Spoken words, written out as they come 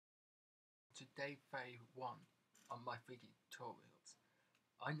to day 31 on my 3D tutorials.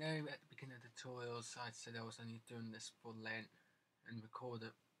 I know at the beginning of the tutorials I said I was only doing this for Lent and record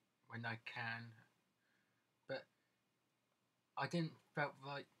it when I can, but I didn't felt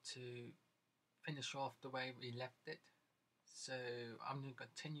right to finish off the way we left it, so I'm going to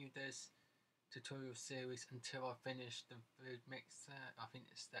continue this tutorial series until I finish the food mixer. I think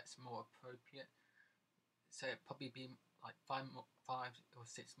that's more appropriate, so it'll probably be like five or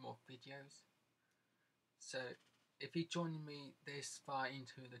six more videos. So if you join me this far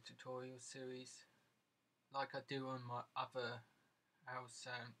into the tutorial series, like I do on my other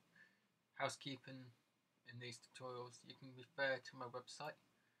housekeeping in these tutorials, you can refer to my website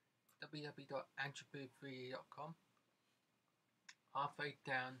www.andrewbooth3d.com. Halfway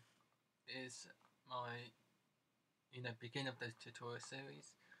down is my beginning of the tutorial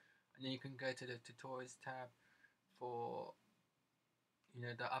series, and then you can go to the tutorials tab for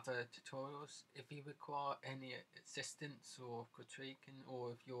the other tutorials. If you require any assistance or critiquing,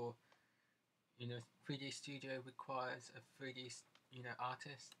 or if your 3D Studio requires a 3D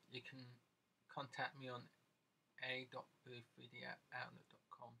artist, you can contact me on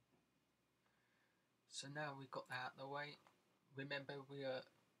a.booth3d@outlook.com. So now we've got that out of the way. Remember,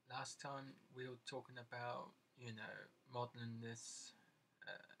 last time we were talking about modeling this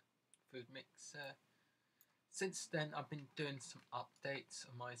food mixer. Since then, I've been doing some updates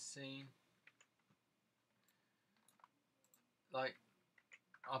on my scene. Like,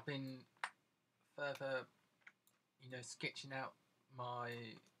 I've been further, sketching out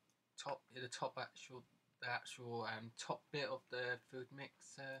my the actual top bit of the food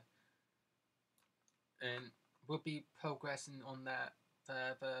mixer, and we'll be progressing on that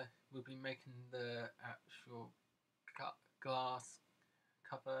further. We'll be making the actual glass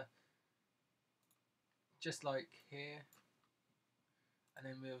cover, just like here, and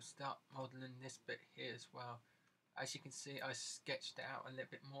then we'll start modeling this bit here as well. As you can see, I sketched it out a little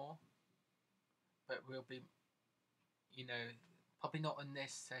bit more, but we'll be, probably not in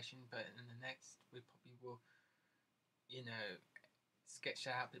this session, but in the next, we probably will, sketch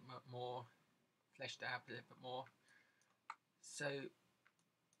it out a bit more, flesh it out a little bit more. So,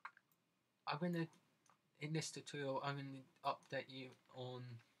 in this tutorial, I'm going to update you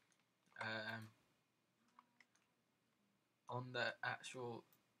on the actual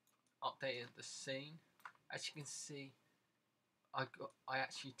update of the scene. As you can see, I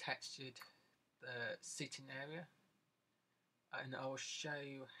actually textured the seating area, and I will show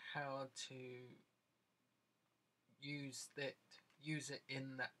you how to use it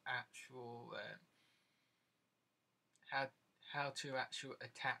in the actual how to actually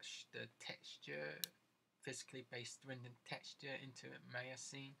attach the texture, physically based rendered texture, into a Maya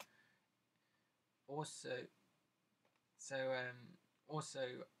scene. Also,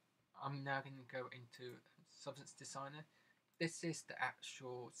 I'm now going to go into Substance Designer. This is the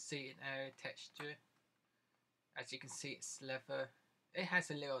actual seating area texture. As you can see, it's leather. It has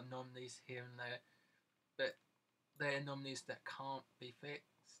a little anomalies here and there, but they're anomalies that can't be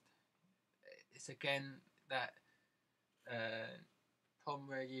fixed. It's again that problem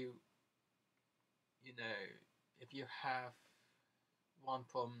where if you have one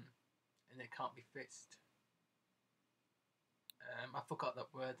problem and it can't be fixed. I forgot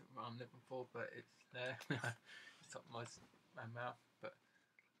that word I'm looking for, but it's there. It's up my mouth, but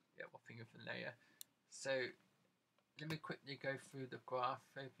yeah, one thing of a layer. So let me quickly go through the graph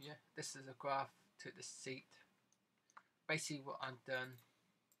over here. This is a graph to the seat. Basically what I've done,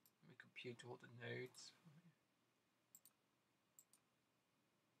 let me compute all the nodes.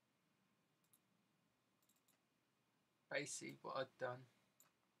 Basically what I've done,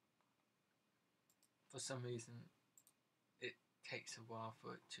 for some reason it takes a while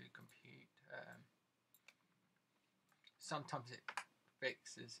for it to compute. Sometimes it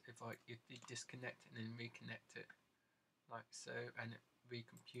fixes if you disconnect it and then reconnect it, like so, and it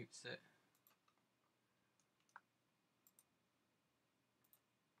recomputes it.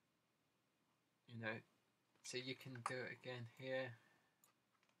 So you can do it again here.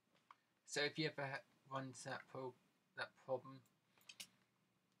 So if you ever runs that problem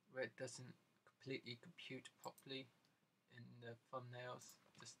where it doesn't completely compute properly in the thumbnails,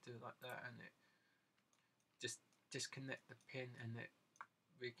 just do it like that, and it just disconnect the pin and it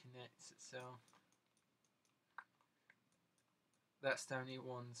reconnects itself. That's the only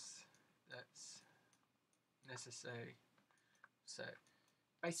ones that's necessary. So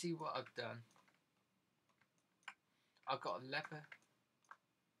basically what I've done, I've got a lever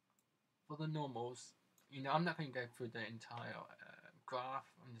for the normals. I'm not going to go through the entire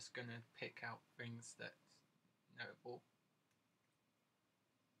graph. I'm just going to pick out things that's notable.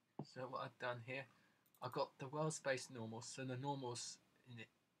 So what I've done here, I got the world space normals, so the normals in it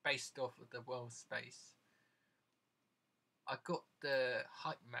based off of the world space. I got the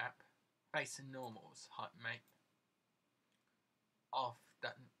height map base and normals height map of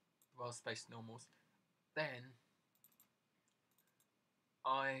that world space normals. Then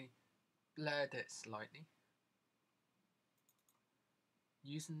I blurred it slightly.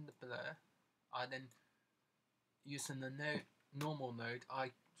 Using the blur, I then using the normal node,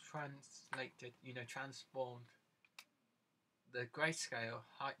 I transformed the grayscale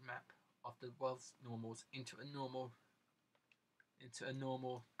height map of the world's normals into a normal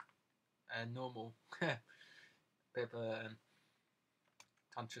bit of a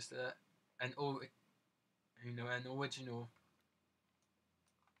tongue twister, an original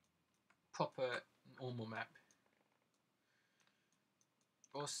proper normal map.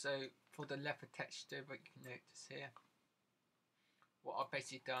 Also, for the leather texture, what you can notice here, what I've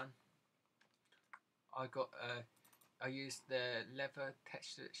basically done, I used the leather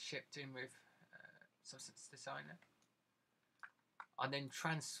texture that shipped in with Substance Designer. I then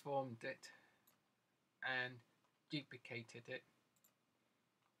transformed it and duplicated it,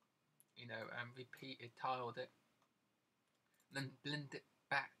 and tiled it, then blend it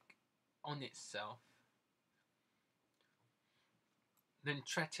back on itself, then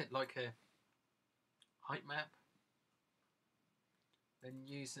treat it like a height map, then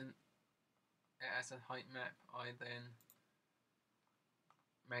using it as a height map, I then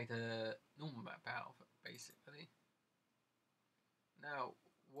made a normal map out of it, basically. Now,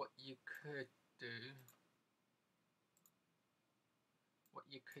 what you could do,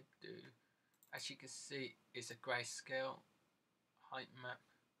 as you can see, is a grayscale height map.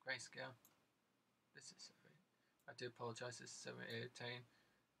 Grayscale. I do apologise. This is so irritating.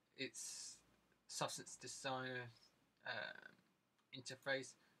 It's Substance Designer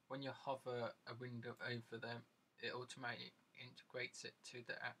interface. When you hover a window over them, it automatically integrates it to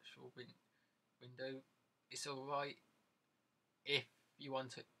the actual window. It's alright if you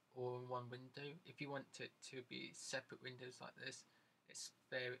want it all in one window. If you want it to be separate windows like this, it's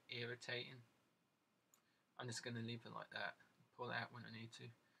very irritating. I'm just going to leave it like that, pull it out when I need to.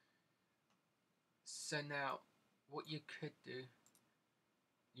 So now, what you could do,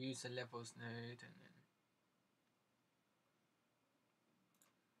 use the levels node and then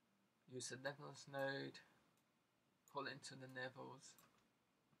use the levels node, pull it into the levels,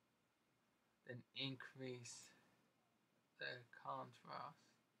 then increase the contrast.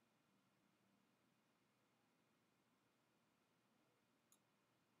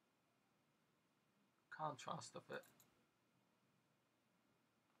 Of it.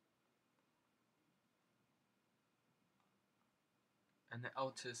 And it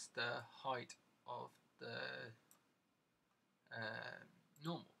alters the height of the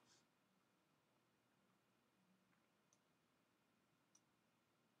normals.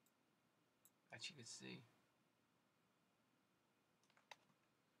 As you can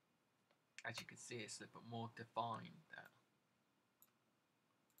see, it's a little bit more defined now.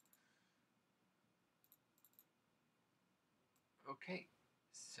 Okay,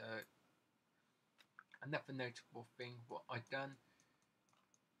 so another notable thing what I've done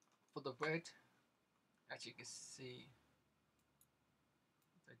for the word, as you can see,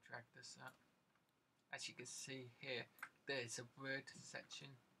 if I drag this up, as you can see here, there's a word section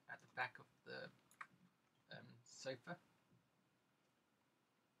at the back of the sofa.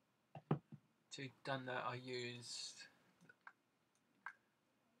 To done that, I used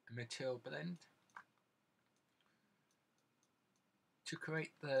a material blend. To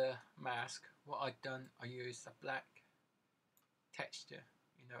create the mask, what I've done, I used a black texture,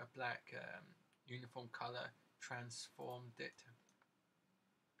 a black uniform color, transformed it.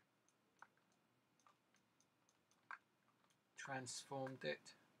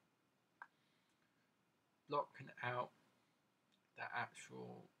 Blocking out the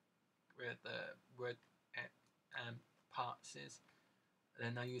actual where the word parts is.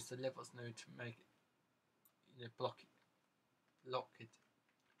 Then I use the levels node to make it, lock it.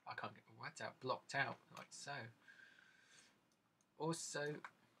 I can't get the words out. Blocked out like so. Also,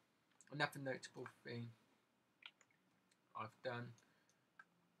 another notable thing I've done,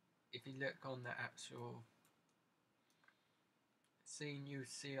 if you look on the actual scene, you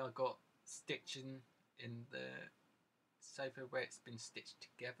see I got stitching in the sofa where it's been stitched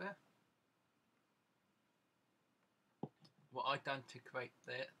together. What I've done to create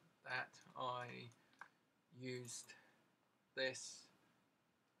that, I used this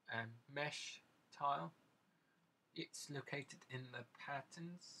mesh tile. It's located in the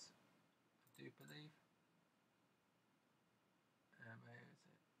patterns, I do believe. Where is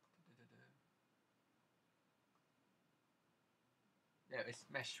it? There is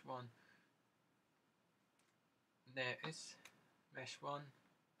mesh 1. There is mesh 1.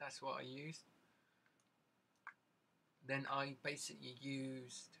 That's what I used. Then I basically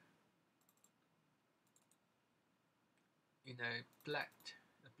used, you know,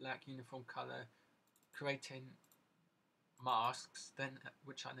 the black uniform color, creating masks, then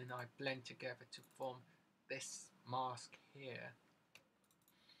which I blend together to form this mask here,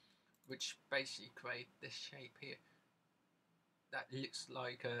 which basically create this shape here that looks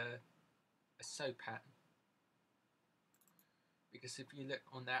like a soap pattern. Because if you look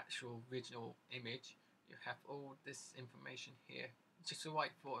on the actual original image, you have all this information here, which is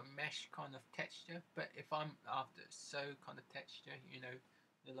alright for a mesh kind of texture, but if I'm after sew kind of texture, you know,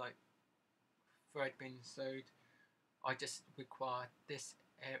 the like thread being sewed, I just require this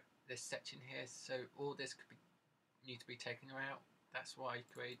section here, so all this need to be taken out. That's why I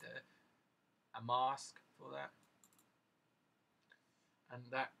create a mask for that, and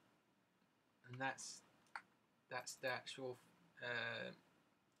that's the actual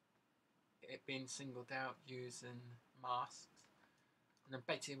it being singled out using masks. And then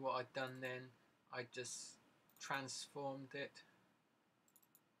basically what I've done then, I just transformed it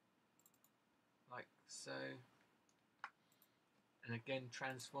like so, and again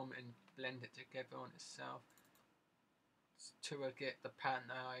transform it and blend it together on itself to get the pattern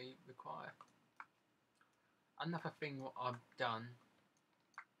that I require. Another thing what I've done,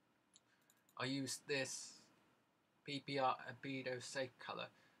 I used this PBR Albedo Safe Color.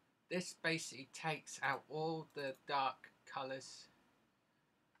 This basically takes out all the dark colours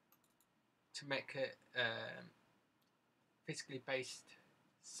to make it physically based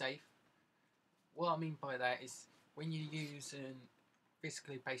safe. What I mean by that is when you use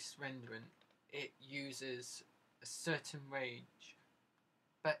physically based rendering, it uses a certain range,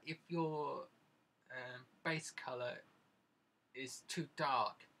 but if your base color is too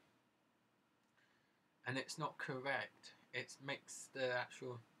dark and it's not correct, it makes the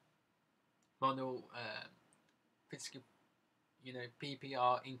actual model physically, you know,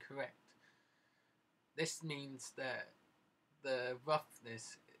 PBR incorrect. This means that the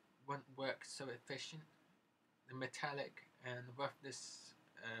roughness won't work so efficient. The metallic and the roughness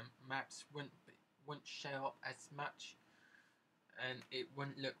maps won't show up as much, and it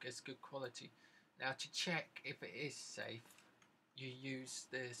won't look as good quality. Now to check if it is safe, you use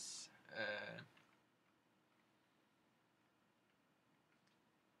this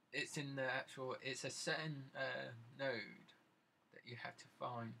it's in the actual, it's a certain node that you have to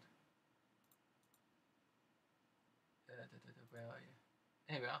find. Where are you?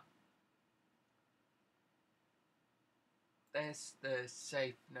 Here we are. There's the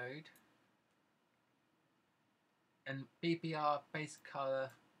safe node, and PBR base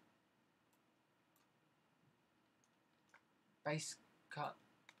color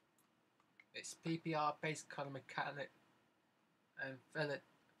it's PBR base color mechanic and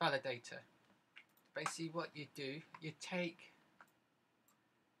validator. Basically what you do, you take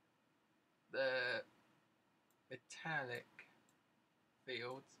the metallic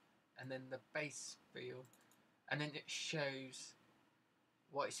fields and then the base field, and then it shows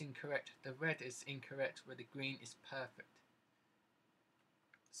what is incorrect. The red is incorrect where the green is perfect.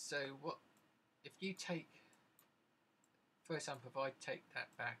 So what if you take, for example, if I take that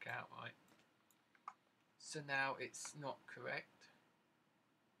back out, right, so now it's not correct,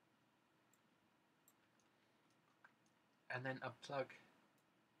 and then I plug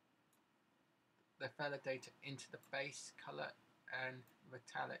the validator into the base color and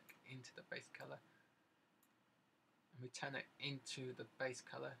metallic into the base color, and return it into the base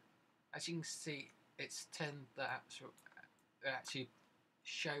color. As you can see, it's turned the actually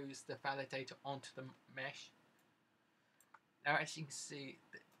shows the validator onto the mesh. Now as you can see,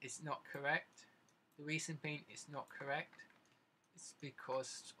 it's not correct. The reason being it's not correct is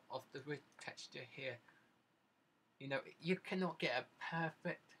because of the wood texture here. You know, you cannot get a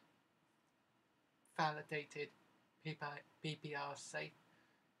perfect validated PBR safe.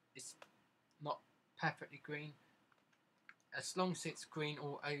 It's not perfectly green. As long as it's green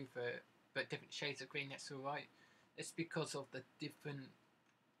all over, but different shades of green, that's alright. It's because of the different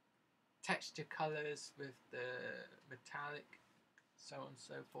texture colours with the metallic, so on and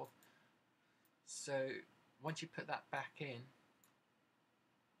so forth. So once you put that back in,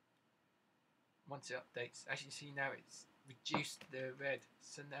 once it updates, as you see now it's reduced the red,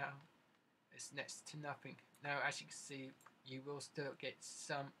 so now it's next to nothing. Now as you can see, you will still get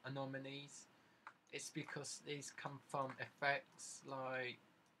some anomalies. It's because these come from effects like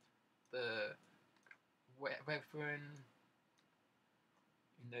the weathering,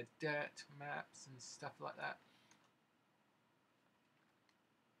 you know, dirt maps and stuff like that.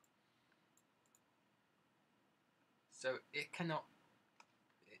 So it cannot,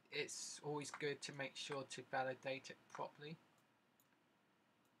 it's always good to make sure to validate it properly.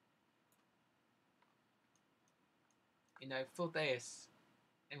 You know, for this,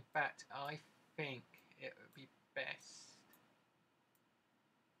 in fact, I think it would be best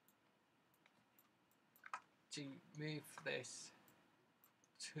to move this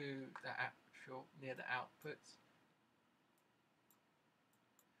to the actual, near the outputs,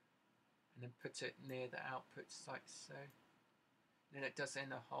 and then put it near the outputs like so. Then it does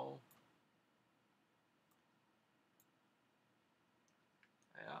in a hole.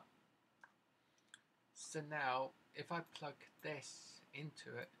 Yeah. So now, if I plug this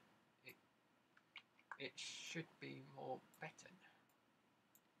into it, it should be more better.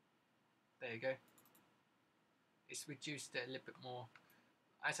 There you go. It's reduced it a little bit more.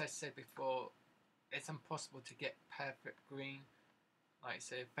 As I said before, it's impossible to get perfect green, like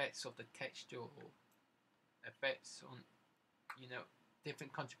say effects of the texture or effects on, you know,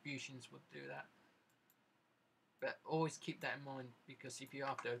 different contributions will do that. But always keep that in mind, because if you're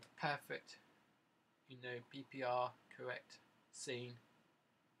after a perfect, you know, PPR correct scene,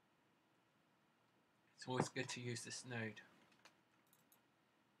 it's always good to use this node.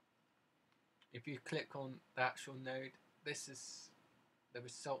 If you click on the actual node, this is the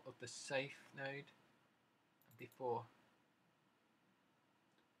result of the safe node. Before,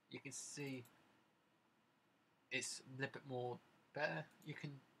 you can see it's a little bit more better. You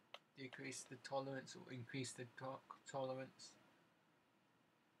can decrease the tolerance or increase the tolerance.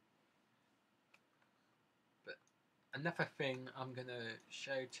 But another thing I'm gonna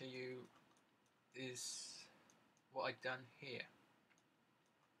show to you is what I've done here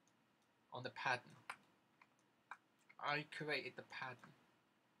on the pattern. I created the pattern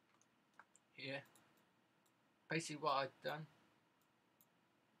here. Basically what I've done,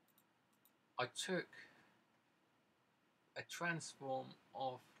 I took a transform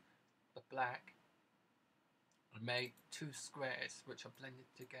of the black and made two squares which are blended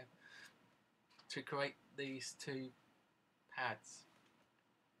together to create these two pads.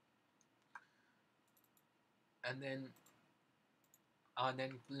 And then I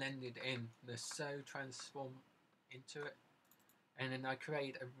blended in the So transform into it, and then I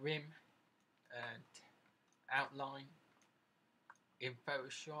create a rim and outline in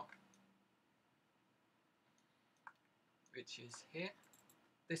Photoshop, which is here.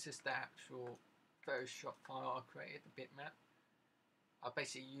 This is the actual Photoshop file I created, the bitmap. I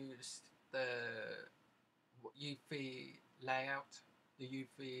basically used the UV layout, the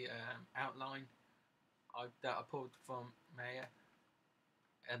UV outline that I pulled from Maya,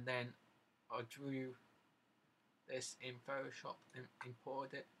 and then I drew this in Photoshop and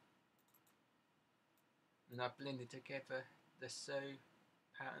imported it, and I blended together the So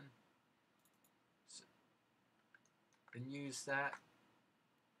pattern, and use that.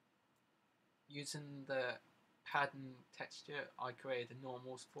 Using the pattern texture, I created the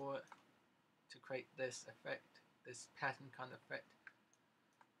normals for it to create this effect, this pattern kind of effect.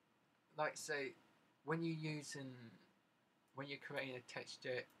 Like say, when you're creating a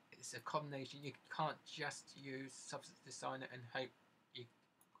texture, it's a combination. You can't just use Substance Designer and hope you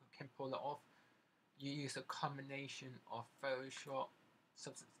can pull it off. You use a combination of Photoshop,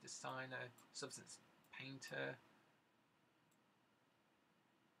 Substance Designer, Substance Painter,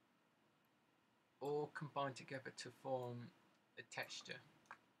 all combined together to form a texture.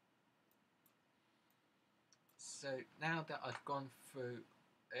 So now that I've gone through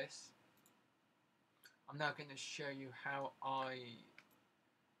this, I'm now going to show you how I,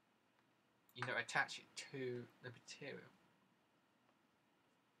 you know, attach it to the material.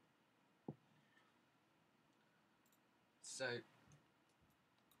 So,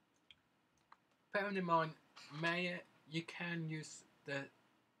 bearing in mind, Maya, you can use the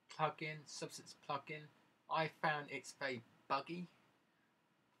plugin, Substance plugin. I found it's very buggy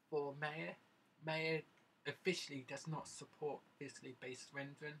for Maya. Maya officially does not support physically based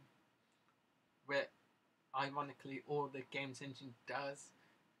rendering, where ironically all the games engine does.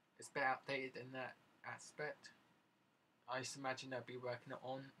 It's a bit outdated in that aspect. I just imagine they'll be working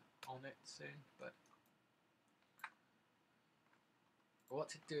on it soon, but what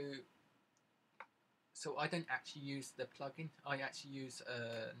to do. So I don't actually use the plugin, I actually use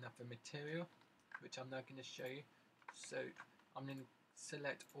another material, which I'm now going to show you. So I'm going to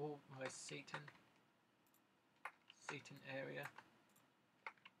select all my seating area,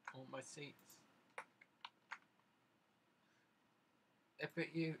 all my seats. If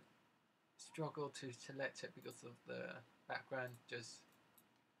you struggle to select it because of the background, just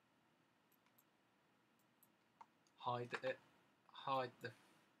hide the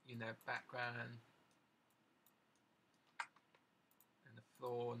background.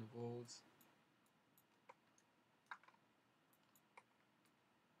 floor and the walls.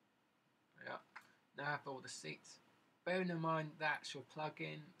 Yeah. Now I have all the seats. Bearing in mind the actual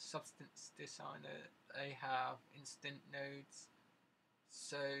plugin, Substance Designer, they have instant nodes.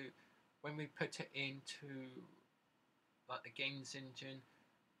 So when we put it into like the games engine,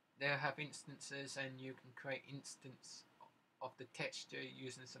 they'll have instances and you can create instance of the texture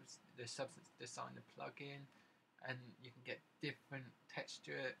using the Substance Designer plugin, and you can get different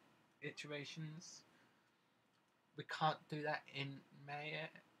texture iterations. We can't do that in Maya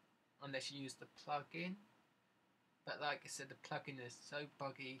unless you use the plugin, but like I said, the plugin is so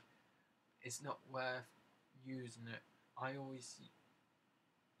buggy, it's not worth using it. I always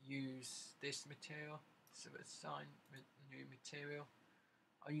use this material, so assign new material.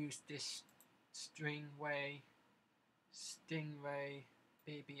 I use this Stingray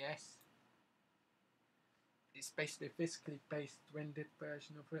BBS. It's basically a physically based rendered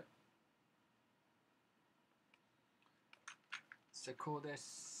version of it. So call this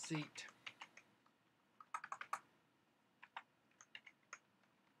seat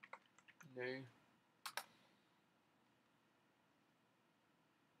new.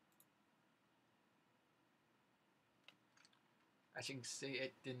 As you can see,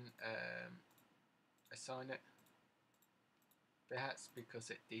 it didn't assign it. Perhaps because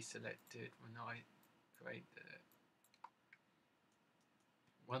it deselected when I created it.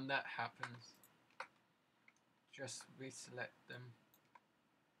 When that happens, just reselect them.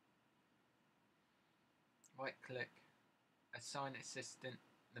 Right click, assign assistant,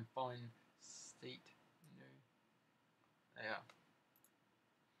 then find seat new. There.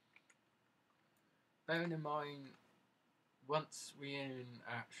 Bearing in mind, once we're in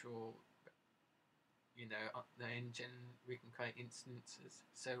actual, the engine, we can create instances.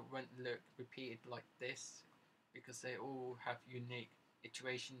 So it won't look repeated like this, because they all have unique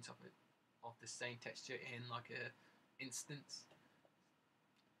iterations of it, of the same texture in like a instance.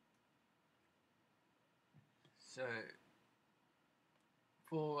 So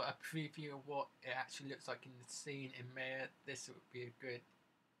for a preview of what it actually looks like in the scene in Maya, this would be a good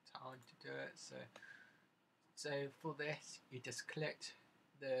time to do it. So for this, you just collect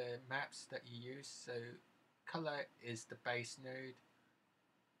the maps that you use. So color is the base node.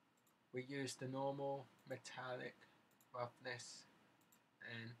 We use the normal, metallic, roughness,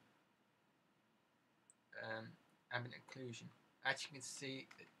 and ambient occlusion. As you can see,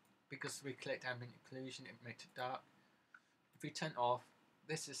 because we collect ambient occlusion, it makes it dark. If we turn off,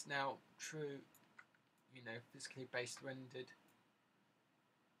 this is now true, physically based rendered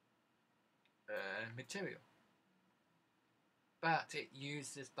material. But it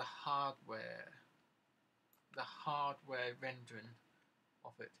uses the hardware rendering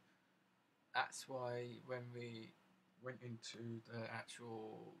of it. That's why when we went into the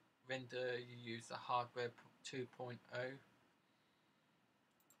actual render, you use the hardware 2.0.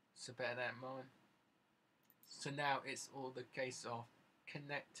 So bear that in mind. So now it's all the case of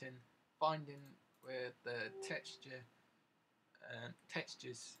connecting, finding where the textures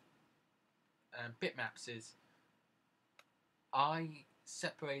bitmaps is. I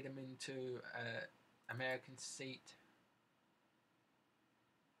separate them into American seat.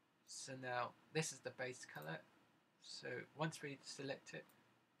 So now this is the base color. So once we select it,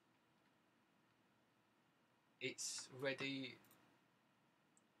 it's ready,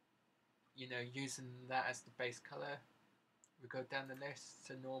 using that as the base color. We go down the list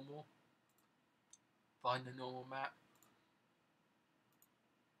to normal, find the normal map.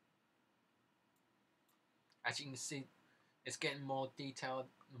 As you can see, it's getting more detailed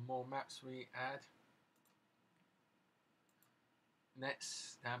the more maps we add.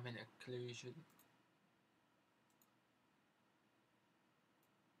 Next, ambient occlusion.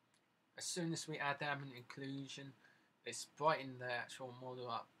 As soon as we add ambient occlusion, it's brightening the actual model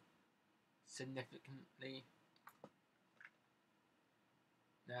up significantly.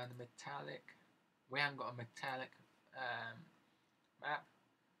 Now the metallic, we haven't got a metallic map,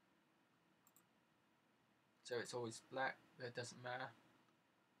 so it's always black, but it doesn't matter.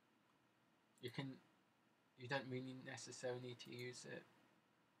 You don't really necessarily need to use it.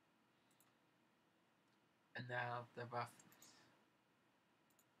 And now the roughness.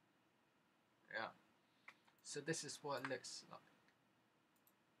 Yeah. So this is what it looks like.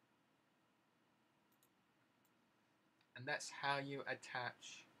 And that's how you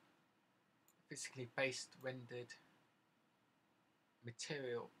attach physically based rendered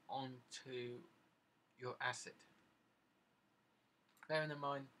material onto your asset. Bearing in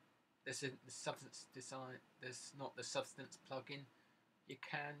mind, this is the Substance Design. This not the Substance plugin. You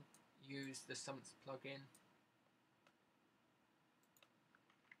can use the Substance plugin.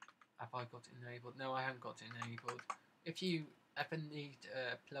 Have I got it enabled? No, I haven't got it enabled. If you ever need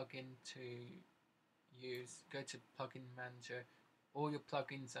a plugin to use, go to plugin manager. All your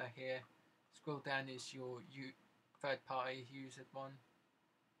plugins are here. Scroll down is your third party user one.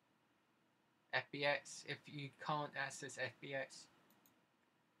 FBX. If you can't access FBX,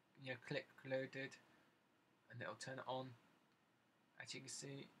 click loaded and it'll turn it on, as you can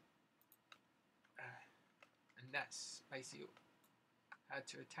see. And that's basically how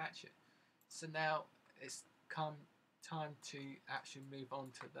to attach it. So now it's come time to actually move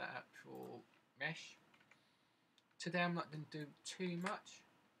on to the actual mesh. Today I'm not going to do too much,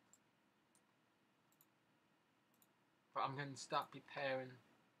 but I'm going to start preparing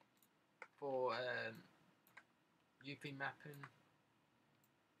for UV mapping.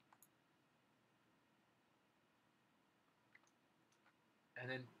 And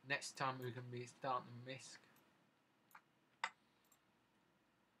then next time we're going to be starting MISC.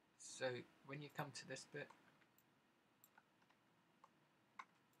 So when you come to this bit,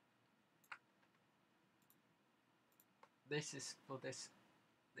 this is for this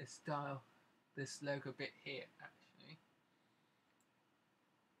style, this logo bit here actually.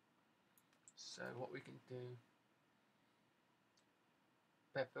 So what we can do,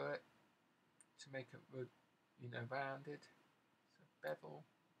 bevel it to make it rounded. So bevel,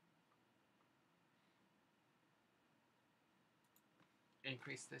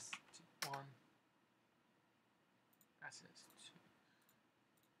 increase this to 1, assets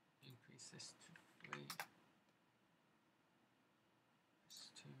 2, increase this to 3.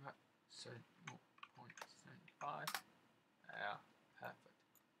 It's too much, so 0.75. Yeah, perfect.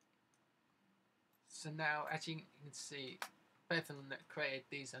 So now, as you can see, beveling that created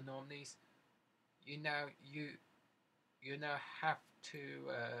these anomalies, you now have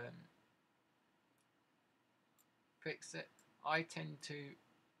to fix it. I tend to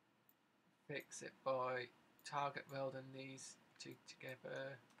fix it by target welding these two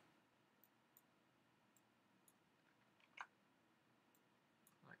together.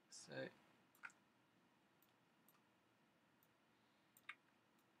 Like so.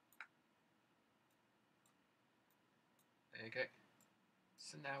 There you go.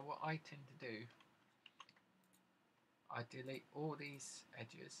 So now what I tend to do, I delete all these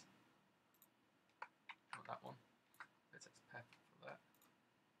edges. Not that one, because that's perfect for that.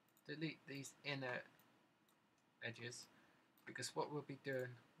 Delete these inner edges, because what we'll be doing,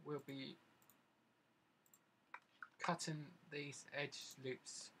 we'll be cutting these edge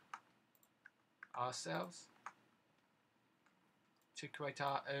loops ourselves to create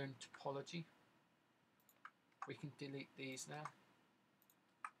our own topology. We can delete these now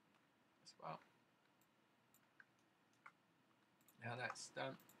as well. Now that's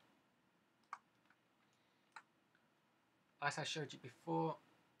done. As I showed you before,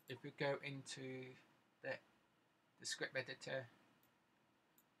 if we go into the script editor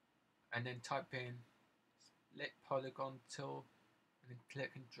and then type in split polygon tool and then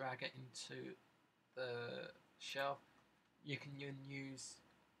click and drag it into the shelf, you can use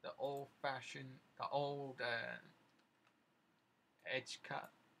the old edge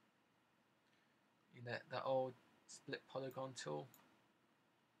cut, the old split polygon tool,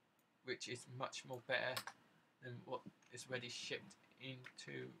 which is much more better than what is already shipped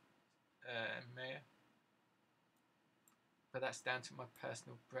into Maya. But that's down to my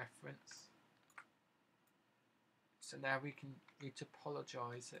personal preference. So now we can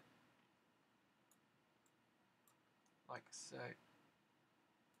topologize it like so.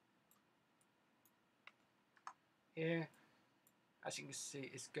 Here, as you can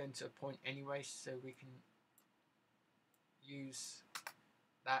see, it's going to a point anyway, so we can use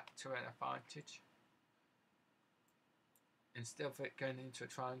that to an advantage. Instead of it going into a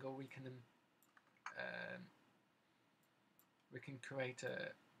triangle, we can create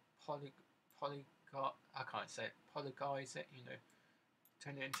a polygon. I can't say it. Polygize it.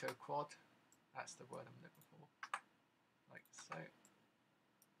 Turn it into a quad. That's the word I'm looking for. Like so.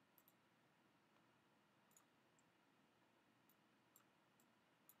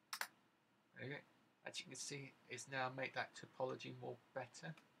 There you go. As you can see, it's now made that topology more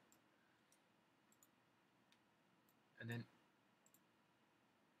better. And then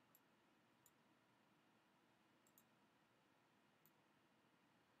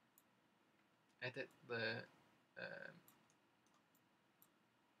edit the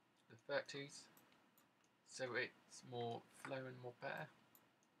vertices so it's more flowing, more better.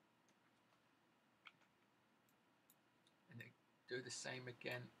 And then do the same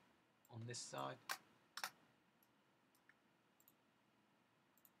again on this side.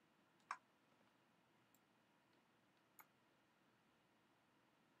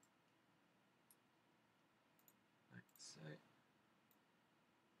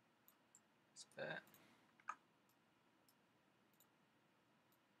 It's there.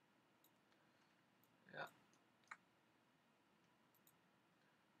 Yeah.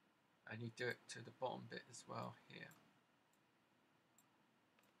 And you do it to the bottom bit as well here.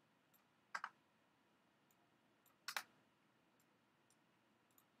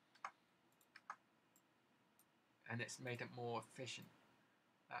 And it's made it more efficient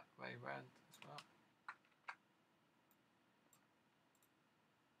that way around as well.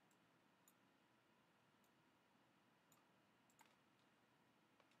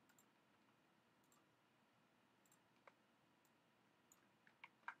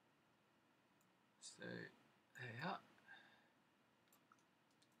 So there you are.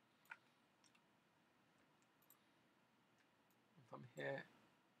 And from here,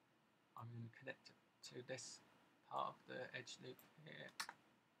 I'm going to connect it to this part of the edge loop here.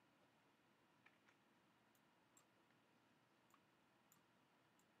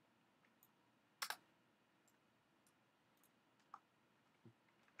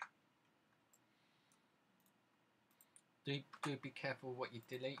 Do be careful what you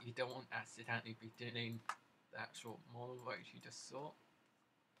delete. You don't want to accidentally be deleting the actual model which you just saw.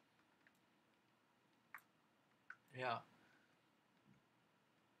 Yeah.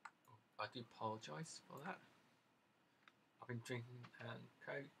 I do apologise for that. I've been drinking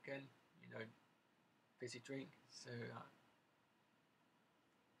Coke again, you know, fizzy drink, so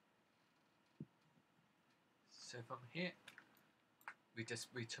from here we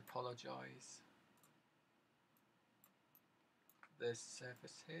just retopologize this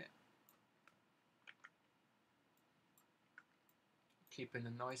surface here, keeping a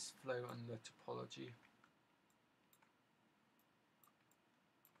nice flow on the topology.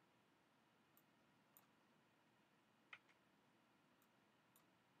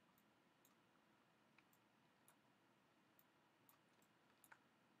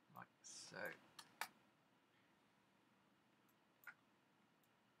 Like so.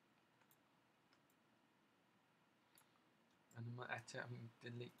 And I'm going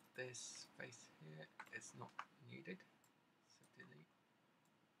to delete this face here, it's not needed, so delete.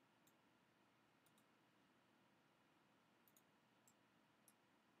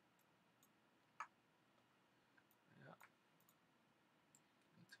 Yeah.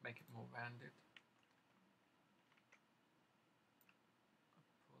 And to make it more rounded,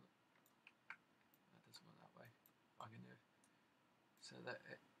 that doesn't want that way. I'm going to so that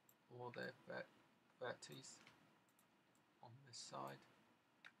all the vertices on this side.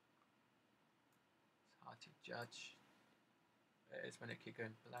 It's hard to judge. It is when it keeps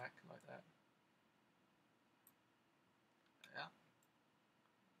going black like that. Yeah.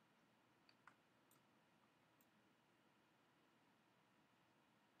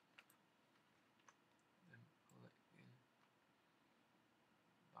 Then pull it in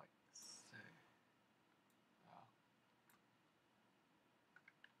like so. Oh.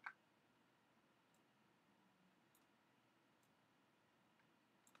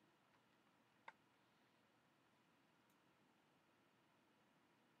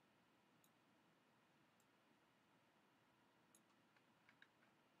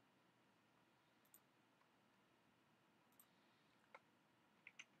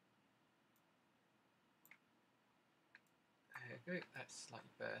 There you go, that's slightly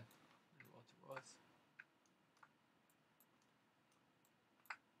better than what it was.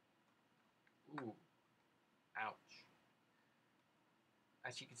 Ooh, ouch.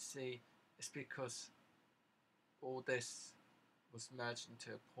 As you can see, it's because all this was merged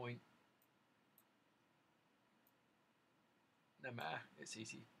into a point. No matter, it's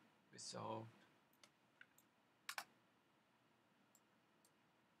easy resolved.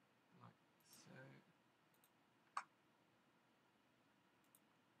 Like so.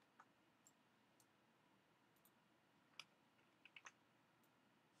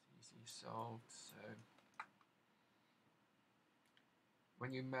 It's easy solved. So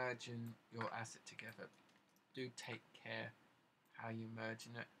when you're merging your asset together, do take care how you're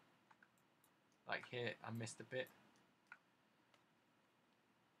merging it. Like here, I missed a bit.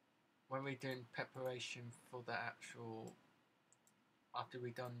 When we're doing preparation for the actual, after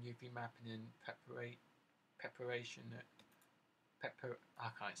we've done UV mapping and preparation, I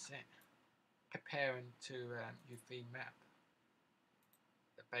can't say it. Preparing to UV map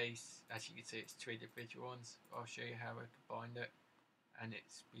the base, as you can see, it's 2 individual ones. I'll show you how I combine it and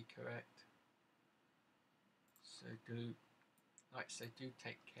it's be correct. So do, like I say, do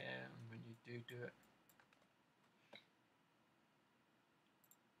take care when you do it.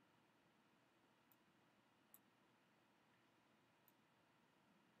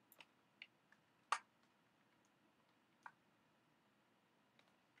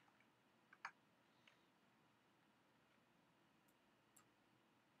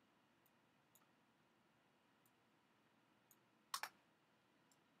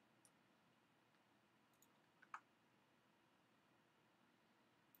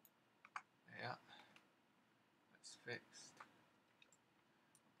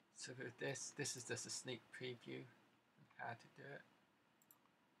 So with this is just a sneak preview of how to do it.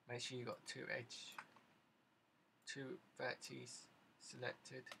 Make sure you got two vertices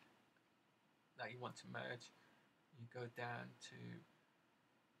selected that you want to merge. You go down to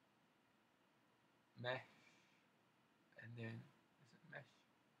mesh, and then is it mesh?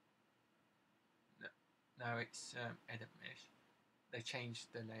 No, it's edit mesh. They changed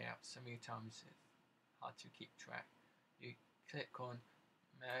the layout so many times it's hard to keep track. You click on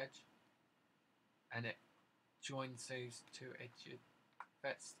merge, and it joins those two edges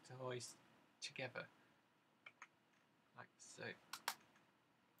vertices together, like so.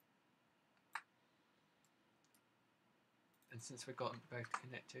 And since we've got them both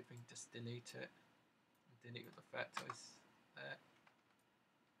connected, we can just delete it. Delete all the vertices there.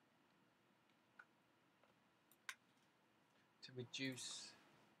 To reduce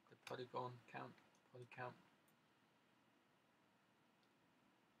the polygon count,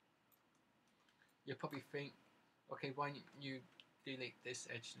 you'll probably think, okay, why don't you delete this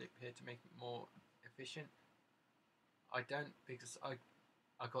edge loop here to make it more efficient? I don't, because I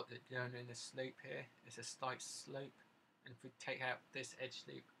got it down in a slope here. It's a slight slope, and if we take out this edge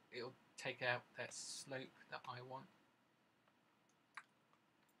loop, it'll take out that slope that I want.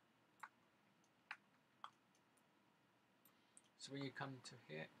 So when you come to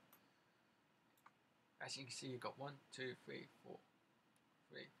here, as you can see, you've got 1, 2, 3, 4,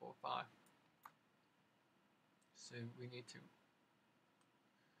 3, 4, 5. So we need to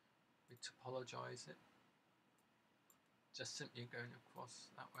topologize it. Just simply going across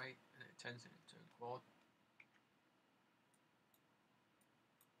that way, and it turns it into a quad.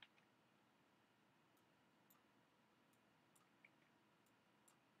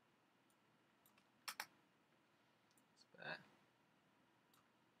 It's better.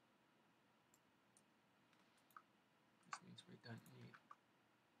 This means we don't need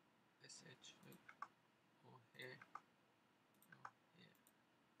this edge loop, or here, or here.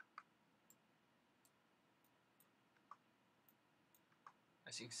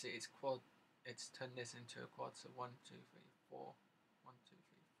 As you can see, it's quad. It's turned this into a quad. So 1, 2, 3, 4. 1, 2,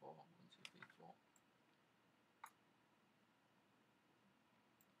 3, 4. 1, 2, 3, 4.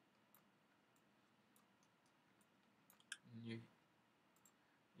 And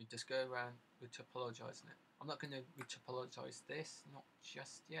you just go around with topologizing it. I'm not going to retopologize this, not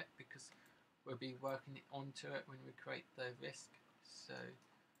just yet, because we'll be working onto it when we create the risk. So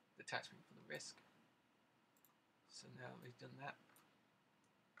the attachment for the risk. So now we've done that.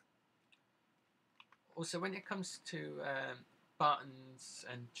 Also, when it comes to buttons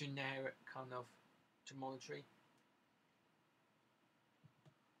and generic kind of geometry,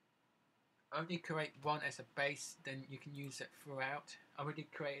 only create one as a base, then you can use it throughout. I already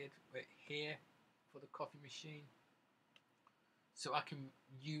created it here for the coffee machine, so I can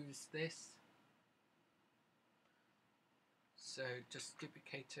use this. So just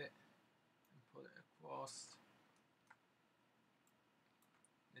duplicate it and put it across,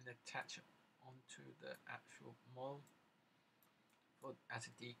 then attach it onto the actual model as a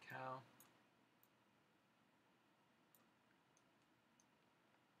decal.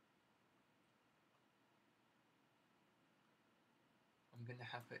 I'm going to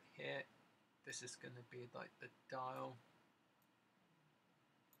have it here. This is going to be like the dial.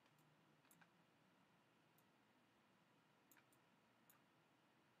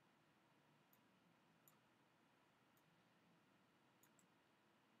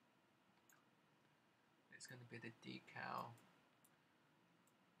 It's going to be the decal.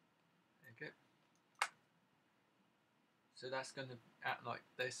 There you go. So that's going to act like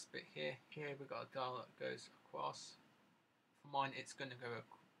this bit here. Here we've got a dial that goes across. For mine, it's going to go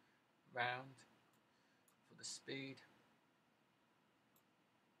round for the speed.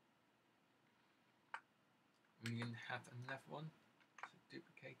 We can have another one, so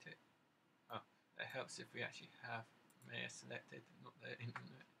duplicate it. Oh, it helps if we actually have Maya selected, not the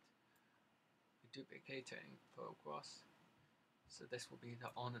internet. We duplicate it and put across. So this will be the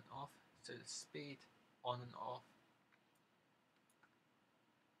on and off. So the speed on and off.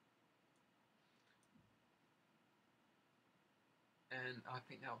 And I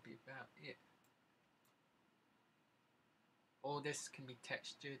think that will be about it. All this can be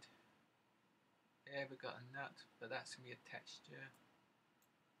textured. There we got a nut, but that's going to be a texture.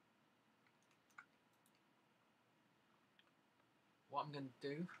 What I'm going to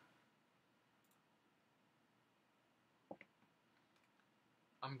do,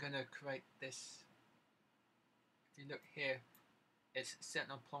 I'm going to create this. If you look here, it's set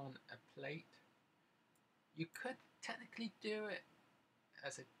upon a plate. You could technically do it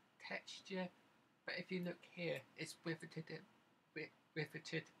as a texture, but if you look here, it's riveted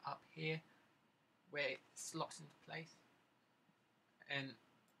riveted up here where it slots into place, and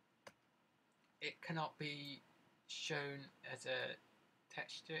it cannot be shown as a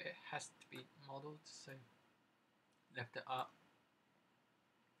texture. It has to be modeled, so left it up,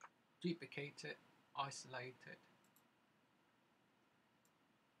 duplicate it, isolate it,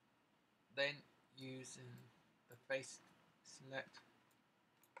 then using the face select,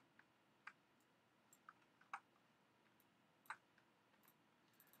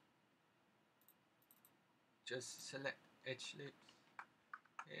 just select edge loops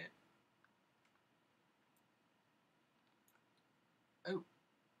here. Oh,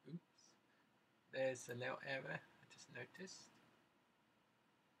 oops, there's a little error I just noticed.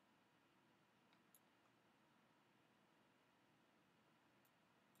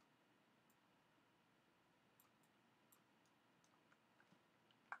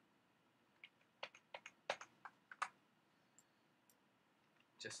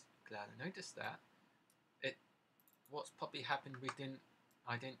 Just glad I noticed that. What's probably happened,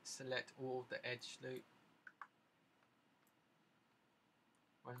 I didn't select all the edge loop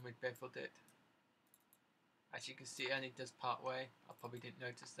when we beveled it. As you can see, it only does part way. I probably didn't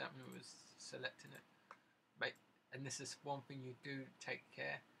notice that when I was selecting it. Right, and this is one thing you do take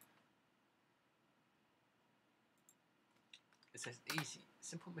care. It says easy,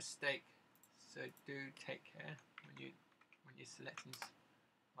 simple mistake. So do take care when you're selecting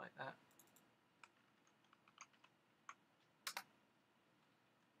like that.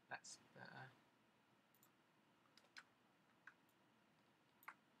 That's better.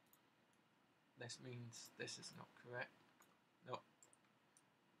 This means this is not correct. No.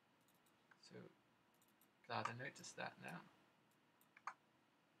 So glad I noticed that now.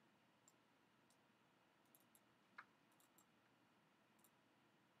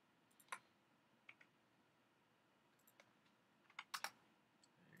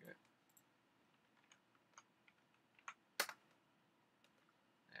 There you go.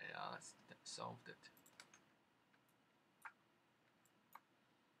 Yeah, that's solved it.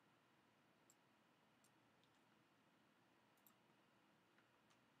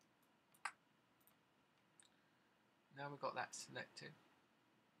 Now we've got that selected,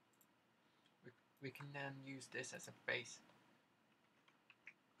 we can then use this as a base.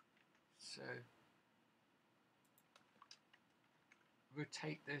 So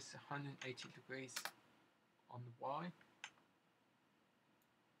rotate this 180 degrees on the Y.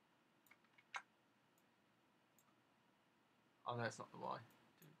 Oh no, it's not the Y.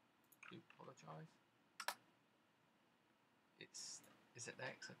 Do apologise. Is it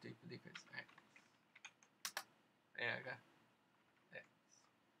X? I do believe it's X. There we go. X.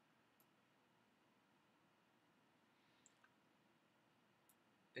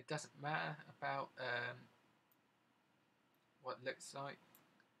 It doesn't matter about what it looks like,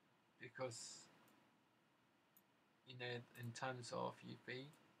 because in terms of UV,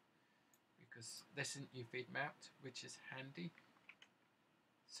 because this isn't UV mapped, which is handy.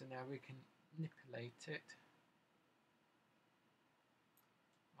 So now we can manipulate it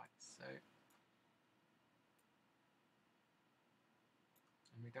like so,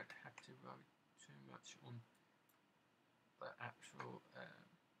 and we don't have to worry too much on the actual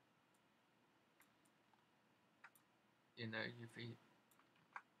UV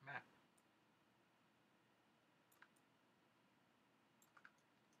map.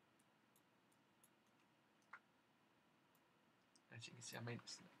 As you can see, I made it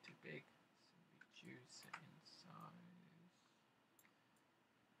too big, so reduce it in size.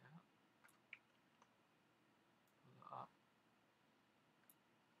 Yeah. Pull it up.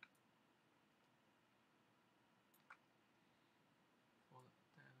 Pull it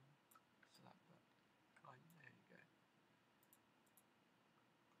down. Slap that line. There you go.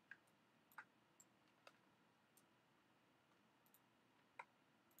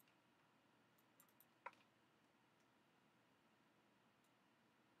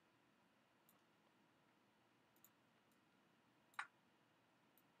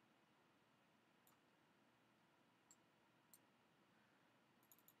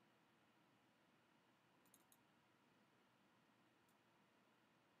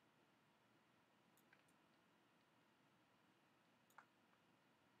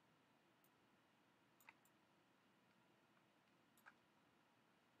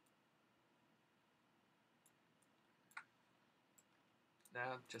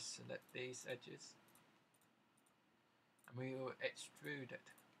 Now just select these edges, and we will extrude it.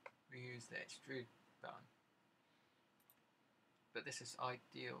 We use the extrude button, but this is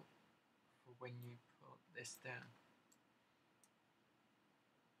ideal for when you put this down.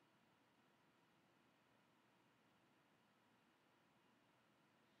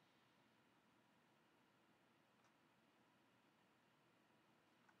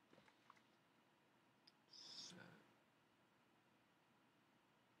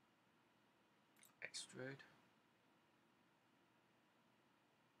 extrude.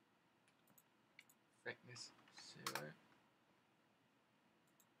 Thickness 0.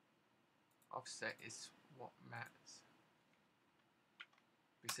 Offset is what matters,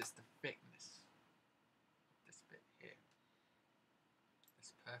 because it's the thickness of this bit here.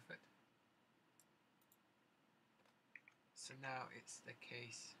 That's perfect. So now it's the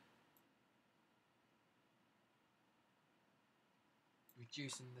case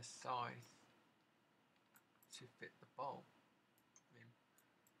reducing the size to fit the bowl.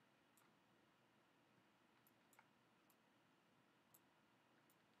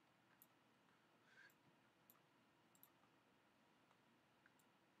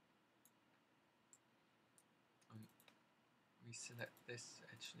 And we select this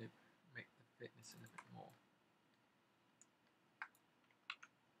edge loop, make the thickness a little bit more.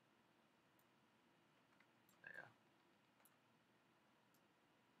 There.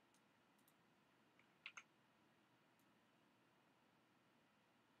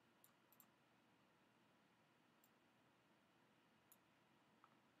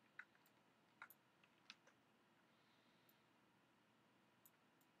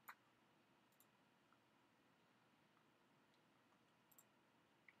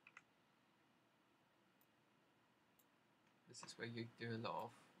 This is where you do a lot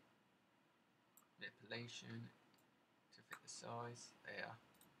of manipulation to fit the size. There,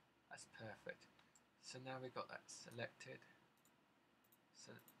 that's perfect. So now we've got that selected.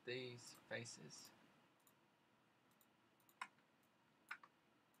 So these faces,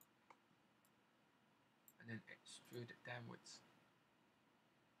 and then extrude it downwards.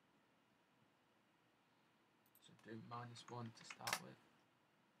 So do -1 to start with.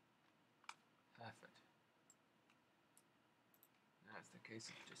 Perfect. Now it's the case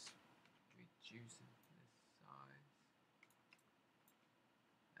of just reducing this size.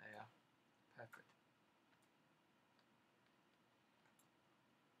 There, perfect.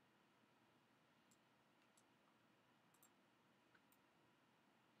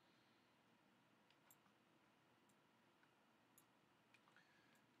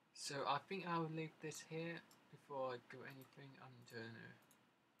 So I think I will leave this here before I do anything. I'm going to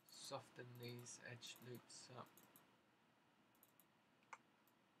soften these edge loops up.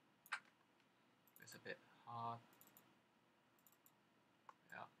 It's a bit hard.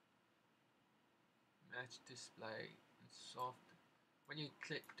 Yeah. Merge display and soft. When you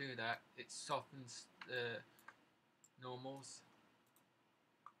click do that, it softens the normals.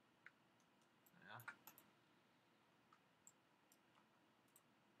 Yeah.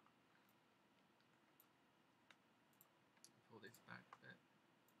 Pull this back a bit.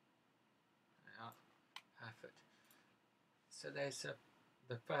 Yeah. Perfect. So there's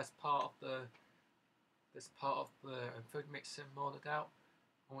the first part of this part of the food mixer molded out.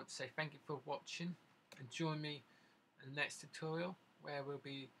 I want to say thank you for watching, and join me in the next tutorial where we'll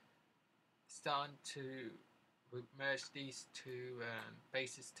be starting to merge these two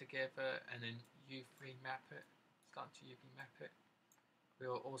bases together and then UV map it, start to UV map it.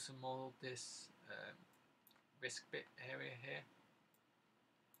 We'll also model this risk bit area here.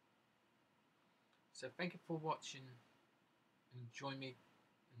 So thank you for watching, and join me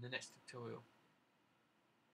in the next tutorial.